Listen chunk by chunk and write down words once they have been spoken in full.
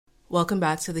Welcome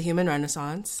back to the Human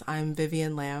Renaissance. I'm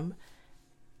Vivian Lamb,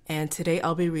 and today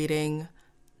I'll be reading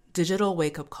Digital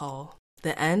Wake-Up Call,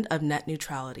 The End of Net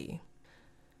Neutrality.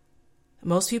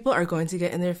 Most people are going to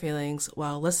get in their feelings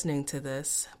while listening to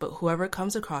this, but whoever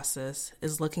comes across this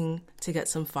is looking to get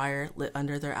some fire lit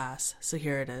under their ass, so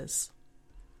here it is.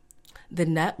 The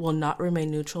net will not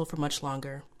remain neutral for much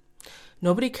longer.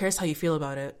 Nobody cares how you feel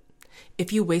about it.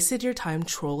 If you wasted your time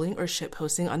trolling or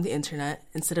shitposting on the internet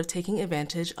instead of taking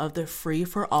advantage of the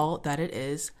free-for-all that it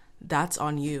is, that's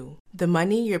on you. The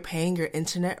money you're paying your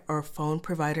internet or phone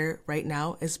provider right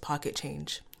now is pocket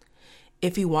change.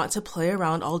 If you want to play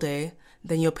around all day,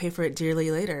 then you'll pay for it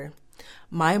dearly later.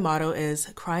 My motto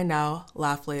is cry now,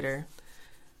 laugh later.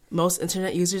 Most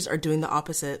internet users are doing the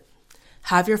opposite.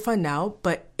 Have your fun now,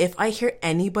 but if I hear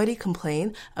anybody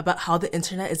complain about how the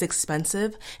internet is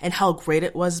expensive and how great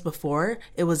it was before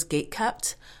it was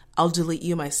gatekept, I'll delete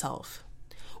you myself.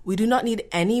 We do not need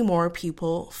any more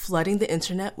people flooding the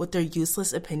internet with their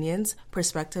useless opinions,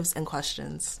 perspectives, and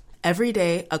questions. Every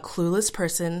day, a clueless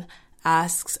person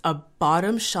asks a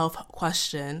bottom shelf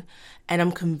question, and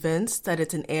I'm convinced that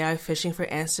it's an AI fishing for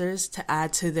answers to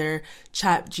add to their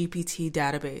ChatGPT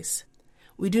database.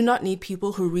 We do not need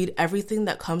people who read everything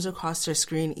that comes across their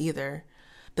screen either.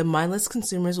 The mindless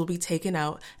consumers will be taken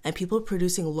out, and people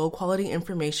producing low-quality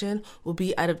information will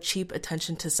be out of cheap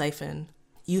attention to siphon.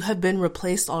 You have been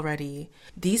replaced already.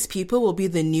 These people will be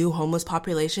the new homeless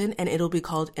population, and it'll be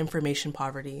called information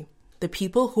poverty. The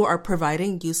people who are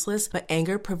providing useless but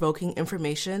anger-provoking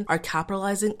information are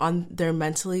capitalizing on their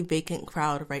mentally vacant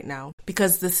crowd right now,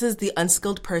 because this is the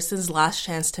unskilled person's last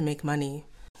chance to make money.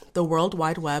 The World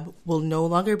Wide Web will no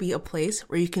longer be a place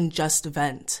where you can just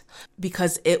vent,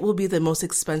 because it will be the most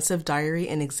expensive diary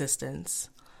in existence.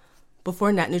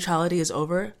 Before net neutrality is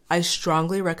over, I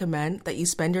strongly recommend that you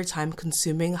spend your time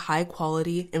consuming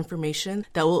high-quality information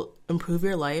that will improve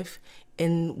your life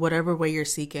in whatever way you're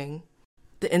seeking.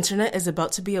 The internet is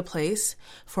about to be a place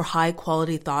for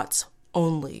high-quality thoughts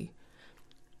only.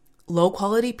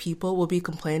 Low-quality people will be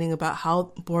complaining about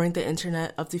how boring the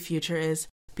internet of the future is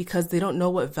because they don't know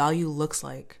what value looks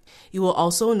like. You will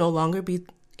also no longer be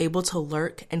able to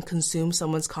lurk and consume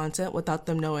someone's content without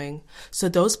them knowing, so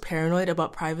those paranoid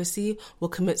about privacy will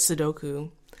commit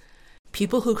Sudoku.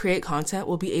 People who create content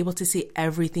will be able to see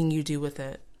everything you do with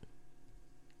it.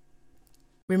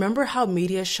 Remember how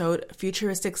media showed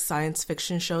futuristic science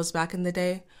fiction shows back in the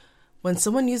day? When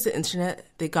someone used the internet,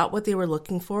 they got what they were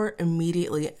looking for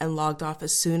immediately and logged off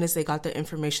as soon as they got the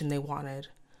information they wanted.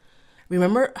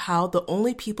 Remember how the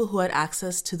only people who had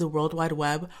access to the World Wide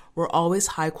Web were always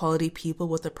high-quality people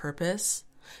with a purpose?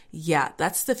 Yeah,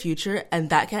 that's the future, and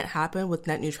that can't happen with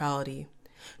net neutrality.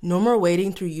 No more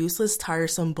wading through useless,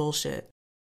 tiresome bullshit.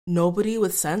 Nobody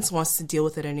with sense wants to deal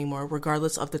with it anymore,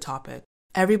 regardless of the topic.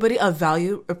 Everybody of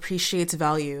value appreciates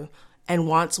value and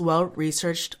wants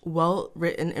well-researched,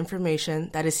 well-written information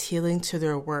that is healing to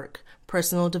their work,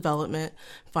 personal development,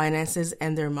 finances,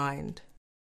 and their mind.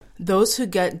 Those who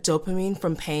get dopamine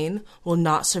from pain will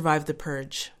not survive the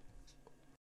purge.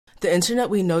 The internet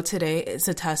we know today is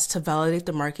a test to validate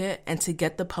the market and to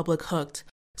get the public hooked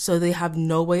so they have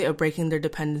no way of breaking their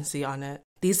dependency on it.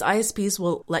 These ISPs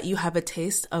will let you have a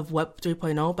taste of Web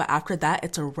 3.0, but after that,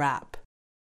 it's a wrap.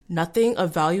 Nothing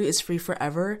of value is free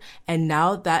forever, and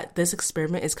now that this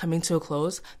experiment is coming to a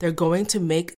close, they're going to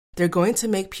make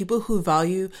people who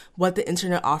value what the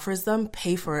internet offers them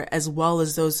pay for it, as well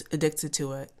as those addicted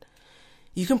to it.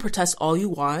 You can protest all you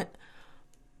want,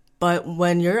 but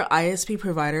when your ISP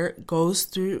provider goes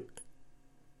through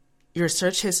your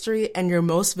search history and your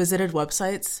most visited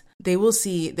websites, they will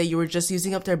see that you were just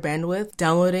using up their bandwidth,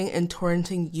 downloading and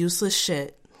torrenting useless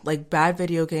shit like bad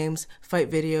video games,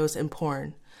 fight videos, and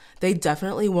porn. They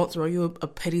definitely won't throw you a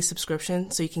pity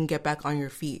subscription so you can get back on your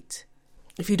feet.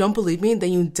 If you don't believe me,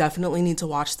 then you definitely need to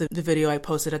watch the video I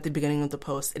posted at the beginning of the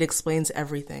post. It explains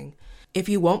everything. If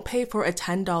you won't pay for a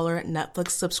 $10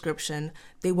 Netflix subscription,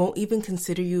 they won't even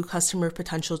consider you customer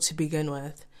potential to begin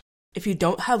with. If you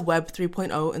don't have Web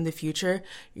 3.0 in the future,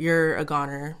 you're a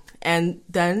goner. And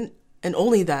then, and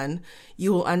only then,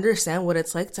 you will understand what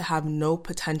it's like to have no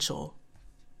potential.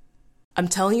 I'm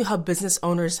telling you how business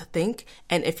owners think,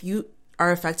 and if you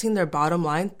are affecting their bottom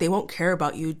line, they won't care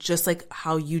about you just like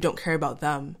how you don't care about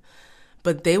them.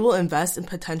 But they will invest in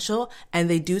potential, and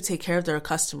they do take care of their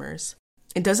customers.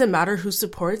 It doesn't matter who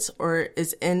supports or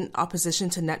is in opposition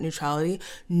to net neutrality.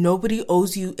 Nobody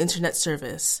owes you internet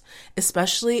service,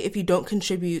 especially if you don't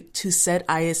contribute to said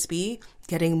ISP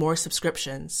getting more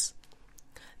subscriptions.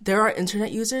 There are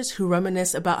internet users who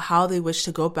reminisce about how they wish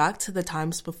to go back to the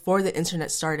times before the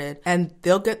internet started, and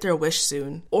they'll get their wish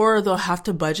soon. Or they'll have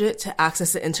to budget to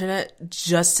access the internet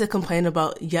just to complain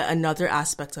about yet another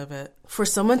aspect of it. For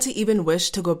someone to even wish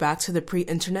to go back to the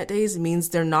pre-internet days means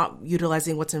they're not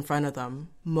utilizing what's in front of them.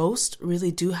 Most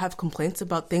really do have complaints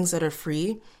about things that are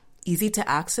free, easy to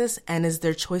access, and is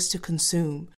their choice to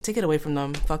consume. Take it away from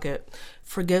them. Fuck it.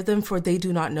 Forgive them for they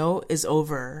do not know is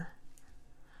over.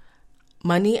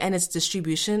 Money and its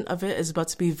distribution of it is about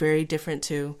to be very different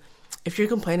too. If you're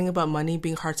complaining about money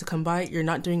being hard to come by, you're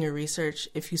not doing your research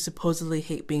if you supposedly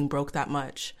hate being broke that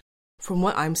much. From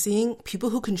what I'm seeing,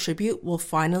 people who contribute will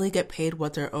finally get paid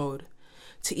what they're owed.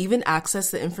 To even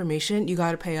access the information, you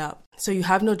gotta pay up. So you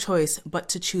have no choice but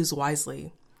to choose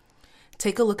wisely.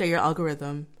 Take a look at your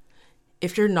algorithm.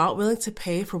 If you're not willing to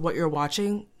pay for what you're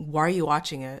watching, why are you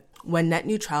watching it? When net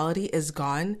neutrality is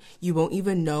gone, you won't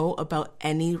even know about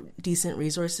any decent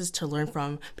resources to learn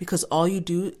from because all you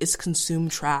do is consume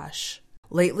trash.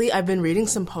 Lately, I've been reading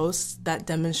some posts that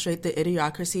demonstrate the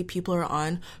idiocracy people are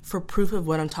on for proof of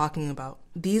what I'm talking about.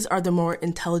 These are the more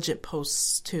intelligent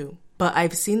posts too. But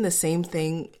I've seen the same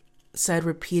thing said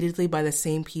repeatedly by the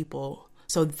same people,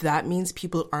 so that means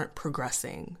people aren't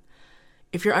progressing.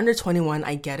 If you're under 21,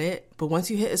 I get it, but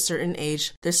once you hit a certain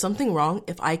age, there's something wrong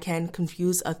if I can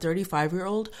confuse a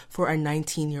 35-year-old for a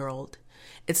 19-year-old.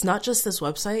 It's not just this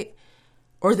website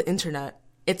or the internet,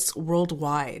 it's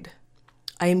worldwide.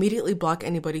 I immediately block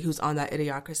anybody who's on that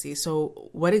idiocracy, so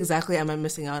what exactly am I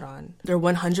missing out on? Their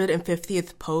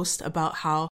 150th post about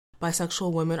how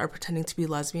bisexual women are pretending to be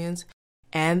lesbians,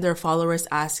 and their followers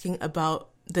asking about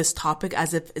this topic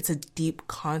as if it's a deep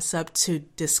concept to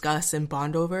discuss and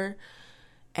bond over.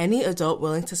 Any adult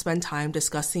willing to spend time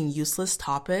discussing useless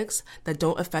topics that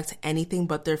don't affect anything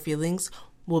but their feelings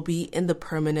will be in the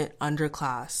permanent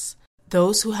underclass.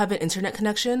 Those who have an internet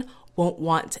connection won't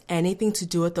want anything to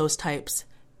do with those types.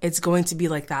 It's going to be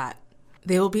like that.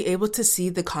 They will be able to see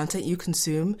the content you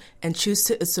consume and choose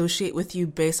to associate with you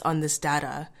based on this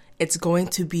data. It's going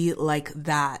to be like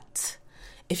that.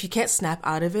 If you can't snap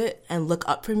out of it and look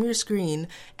up from your screen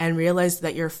and realize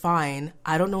that you're fine,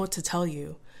 I don't know what to tell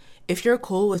you. If you're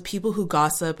cool with people who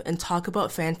gossip and talk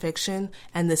about fan fiction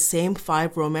and the same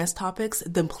 5 romance topics,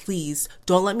 then please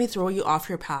don't let me throw you off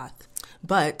your path.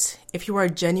 But if you are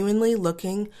genuinely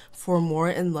looking for more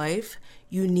in life,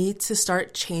 you need to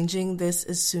start changing this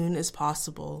as soon as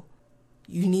possible.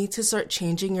 You need to start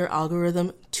changing your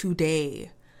algorithm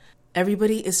today.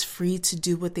 Everybody is free to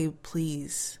do what they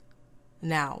please.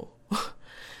 Now.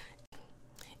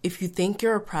 If you think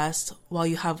you're oppressed while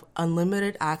you have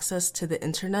unlimited access to the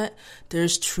internet,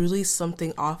 there's truly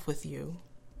something off with you.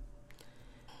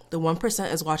 The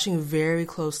 1% is watching very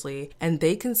closely, and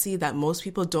they can see that most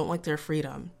people don't like their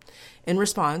freedom. In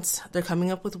response, they're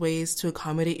coming up with ways to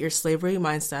accommodate your slavery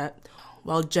mindset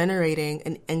while generating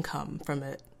an income from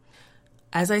it.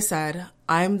 As I said,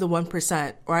 I'm the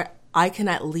 1%, or I can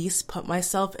at least put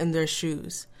myself in their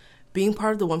shoes. Being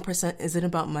part of the 1% isn't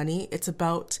about money, it's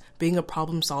about being a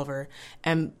problem solver.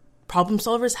 And problem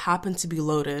solvers happen to be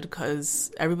loaded because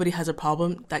everybody has a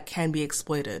problem that can be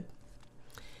exploited.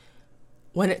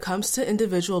 When it comes to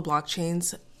individual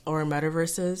blockchains or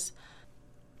metaverses,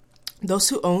 those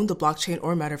who own the blockchain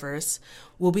or metaverse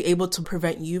will be able to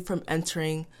prevent you from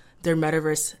entering their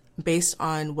metaverse based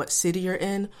on what city you're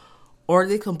in, or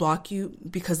they can block you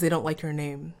because they don't like your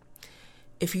name.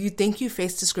 If you think you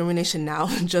face discrimination now,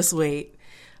 just wait.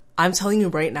 I'm telling you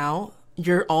right now,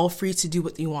 you're all free to do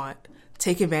what you want.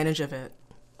 Take advantage of it.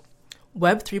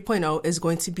 Web 3.0 is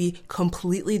going to be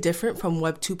completely different from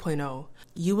Web 2.0.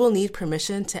 You will need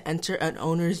permission to enter an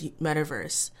owner's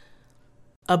metaverse.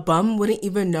 A bum wouldn't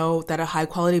even know that a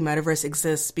high-quality metaverse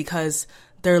exists because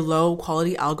their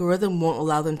low-quality algorithm won't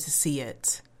allow them to see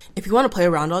it. If you want to play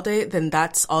around all day, then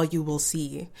that's all you will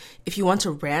see. If you want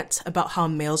to rant about how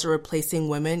males are replacing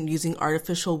women using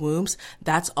artificial wombs,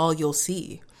 that's all you'll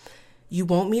see. You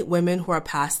won't meet women who are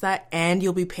past that, and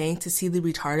you'll be paying to see the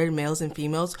retarded males and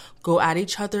females go at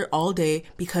each other all day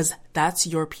because that's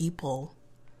your people.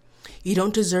 You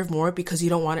don't deserve more because you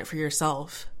don't want it for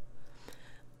yourself.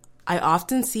 I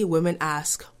often see women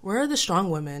ask, where are the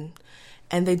strong women?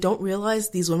 And they don't realize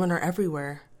these women are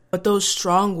everywhere. But those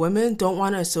strong women don't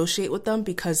want to associate with them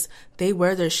because they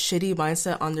wear their shitty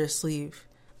mindset on their sleeve.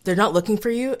 They're not looking for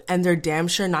you, and they're damn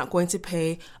sure not going to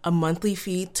pay a monthly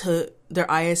fee to their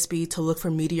ISP to look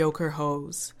for mediocre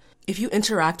hoes. If you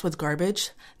interact with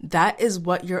garbage, that is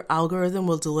what your algorithm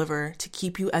will deliver to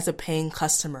keep you as a paying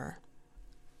customer.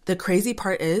 The crazy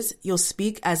part is, you'll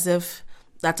speak as if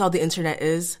that's all the internet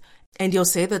is, And you'll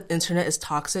say that the internet is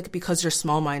toxic because you're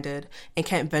small-minded and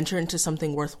can't venture into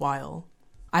something worthwhile.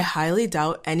 I highly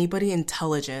doubt anybody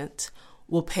intelligent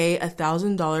will pay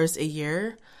 $1,000 a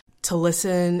year to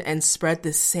listen and spread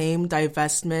the same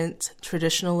divestment,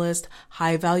 traditionalist,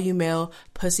 high-value male,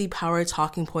 pussy-power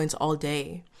talking points all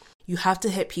day. You have to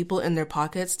hit people in their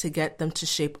pockets to get them to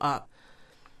shape up.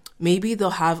 Maybe they'll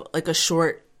have like a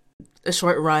short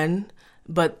run,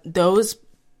 but those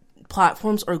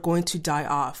platforms are going to die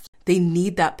off. They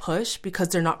need that push because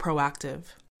they're not proactive.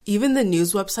 Even the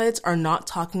news websites are not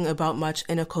talking about much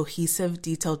in a cohesive,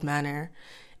 detailed manner.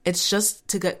 It's just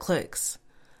to get clicks.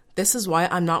 This is why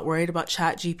I'm not worried about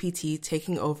ChatGPT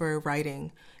taking over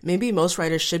writing. Maybe most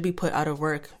writers should be put out of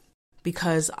work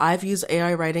because I've used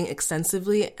AI writing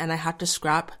extensively and I have to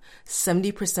scrap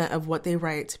 70% of what they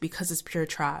write because it's pure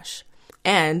trash.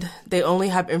 And they only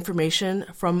have information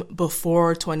from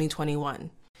before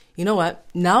 2021. You know what?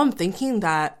 Now I'm thinking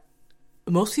that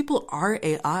most people are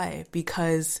AI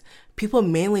because people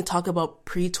mainly talk about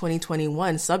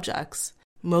pre-2021 subjects.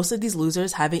 Most of these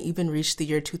losers haven't even reached the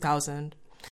year 2000.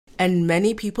 And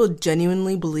many people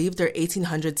genuinely believe they're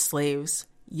 1800s slaves,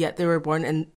 yet they were born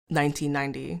in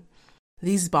 1990.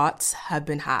 These bots have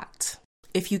been hacked.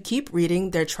 If you keep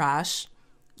reading their trash,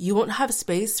 you won't have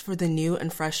space for the new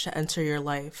and fresh to enter your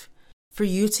life. For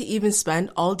you to even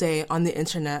spend all day on the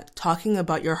internet talking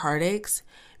about your heartaches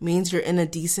means you're in a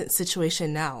decent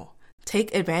situation now.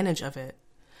 Take advantage of it.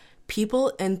 People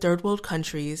in third world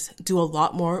countries do a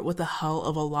lot more with a hell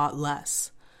of a lot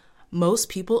less. Most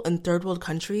people in third world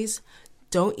countries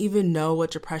don't even know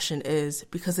what depression is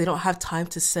because they don't have time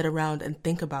to sit around and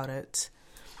think about it.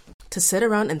 To sit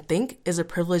around and think is a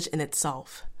privilege in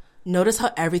itself. Notice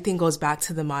how everything goes back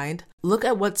to the mind. Look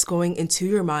at what's going into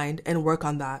your mind and work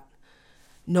on that.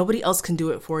 Nobody else can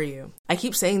do it for you. I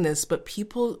keep saying this, but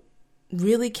people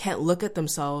really can't look at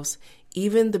themselves,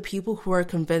 even the people who are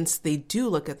convinced they do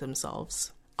look at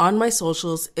themselves. On my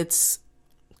socials, it's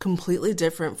completely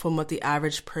different from what the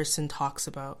average person talks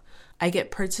about. I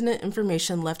get pertinent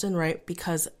information left and right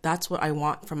because that's what I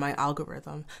want from my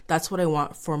algorithm. That's what I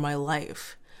want for my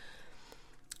life.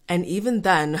 And even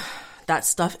then, that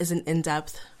stuff isn't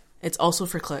in-depth. It's also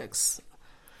for clicks.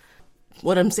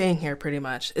 What I'm saying here pretty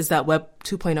much is that Web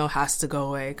 2.0 has to go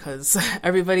away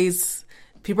because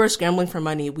people are scrambling for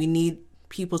money. We need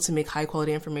people to make high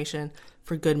quality information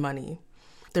for good money.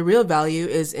 The real value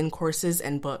is in courses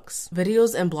and books.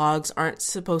 Videos and blogs aren't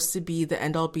supposed to be the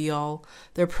end-all be-all.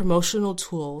 They're promotional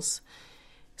tools.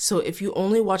 So if you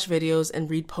only watch videos and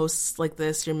read posts like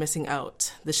this, you're missing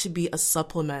out. This should be a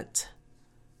supplement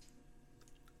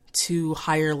to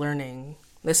higher learning.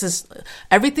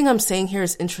 Everything I'm saying here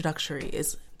is introductory.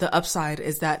 The upside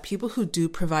is that people who do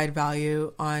provide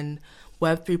value on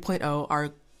Web 3.0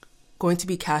 are going to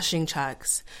be cashing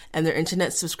checks, and their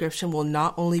internet subscription will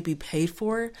not only be paid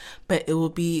for, but it will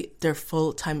be their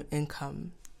full-time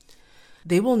income.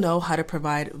 They will know how to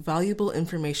provide valuable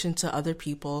information to other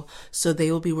people, so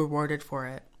they will be rewarded for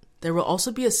it. There will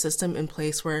also be a system in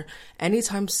place where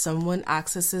anytime someone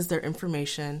accesses their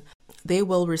information, they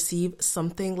will receive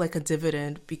something like a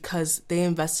dividend because they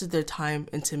invested their time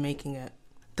into making it.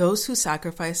 Those who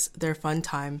sacrifice their fun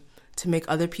time to make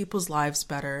other people's lives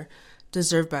better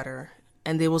deserve better,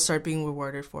 and they will start being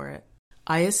rewarded for it.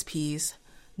 ISPs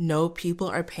know people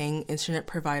are paying internet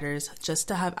providers just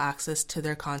to have access to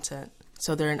their content,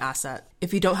 so they're an asset.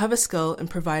 If you don't have a skill in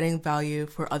providing value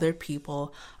for other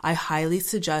people, I highly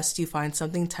suggest you find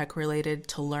something tech-related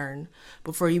to learn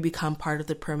before you become part of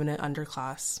the permanent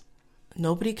underclass.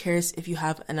 Nobody cares if you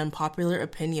have an unpopular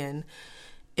opinion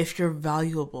if you're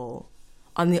valuable.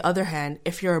 On the other hand,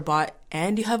 if you're a bot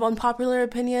and you have unpopular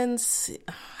opinions,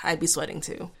 I'd be sweating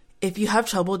too. If you have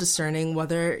trouble discerning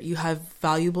whether you have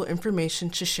valuable information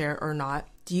to share or not,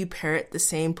 do you parrot the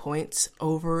same points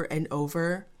over and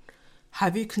over?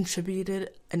 Have you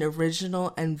contributed an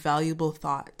original and valuable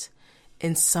thought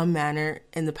in some manner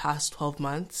in the past 12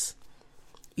 months?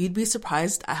 You'd be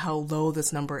surprised at how low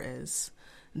this number is.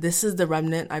 This is the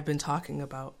remnant I've been talking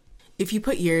about. If you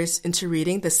put years into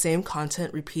reading the same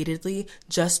content repeatedly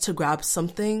just to grab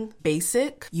something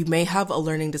basic, you may have a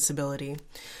learning disability,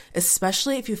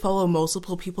 especially if you follow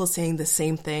multiple people saying the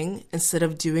same thing instead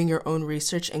of doing your own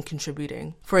research and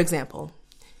contributing. For example,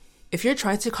 if you're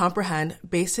trying to comprehend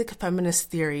basic feminist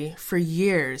theory for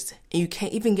years and you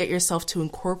can't even get yourself to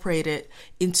incorporate it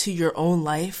into your own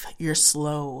life, you're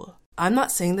slow. I'm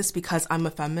not saying this because I'm a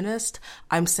feminist.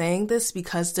 I'm saying this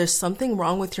because there's something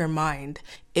wrong with your mind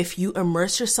if you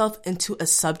immerse yourself into a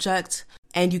subject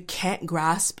and you can't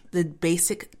grasp the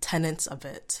basic tenets of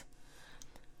it.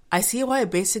 I see why a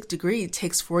basic degree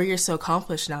takes 4 years to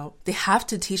accomplish now. They have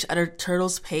to teach at a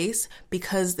turtle's pace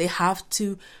because they have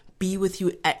to be with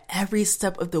you at every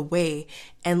step of the way.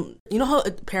 And you know how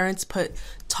parents put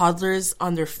toddlers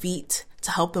on their feet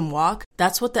to help them walk?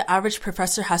 That's what the average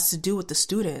professor has to do with the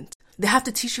student. They have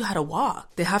to teach you how to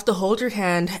walk. They have to hold your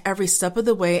hand every step of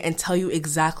the way and tell you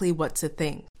exactly what to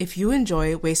think. If you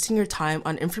enjoy wasting your time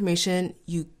on information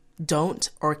you don't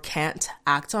or can't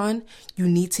act on, you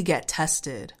need to get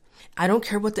tested. I don't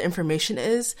care what the information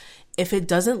is. If it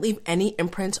doesn't leave any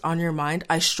imprint on your mind,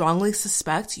 I strongly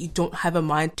suspect you don't have a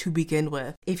mind to begin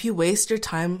with. If you waste your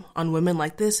time on women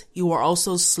like this, you are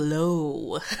also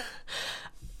slow.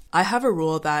 I have a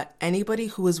rule that anybody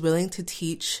who is willing to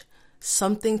teach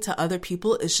something to other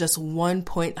people is just 1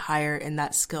 point higher in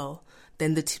that skill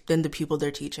than the people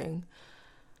they're teaching.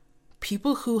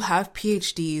 People who have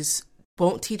PhDs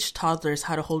won't teach toddlers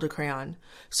how to hold a crayon.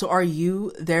 So are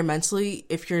you there mentally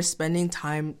if you're spending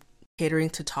time catering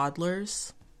to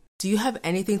toddlers? Do you have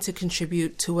anything to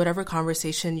contribute to whatever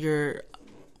conversation you're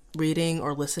reading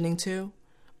or listening to?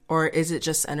 Or is it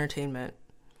just entertainment?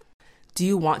 Do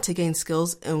you want to gain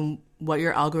skills in what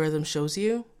your algorithm shows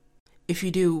you? If you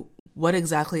do, what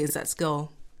exactly is that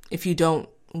skill? If you don't,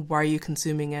 why are you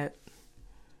consuming it?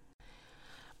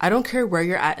 I don't care where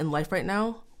you're at in life right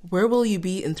now. Where will you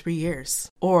be in 3 years?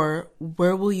 Or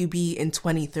where will you be in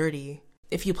 2030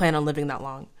 if you plan on living that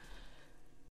long?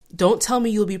 Don't tell me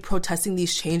you'll be protesting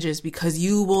these changes because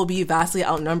you will be vastly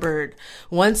outnumbered.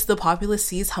 Once the populace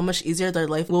sees how much easier their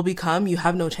life will become, you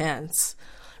have no chance.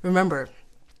 Remember,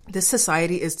 this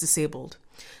society is disabled.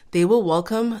 They will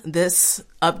welcome this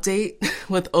update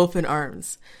with open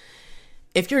arms.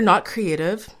 If you're not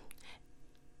creative,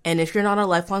 and if you're not a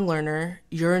lifelong learner,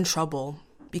 you're in trouble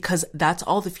because that's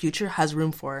all the future has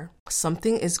room for.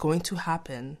 Something is going to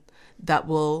happen that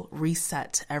will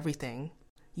reset everything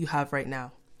you have right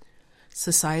now.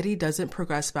 Society doesn't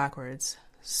progress backwards,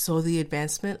 so the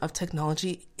advancement of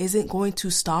technology isn't going to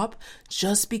stop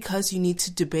just because you need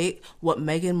to debate what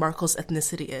Meghan Markle's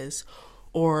ethnicity is,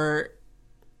 or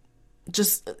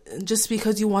just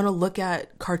because you want to look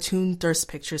at cartoon thirst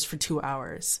pictures for 2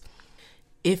 hours.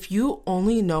 If you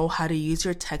only know how to use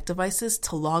your tech devices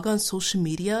to log on social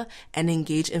media and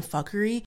engage in fuckery,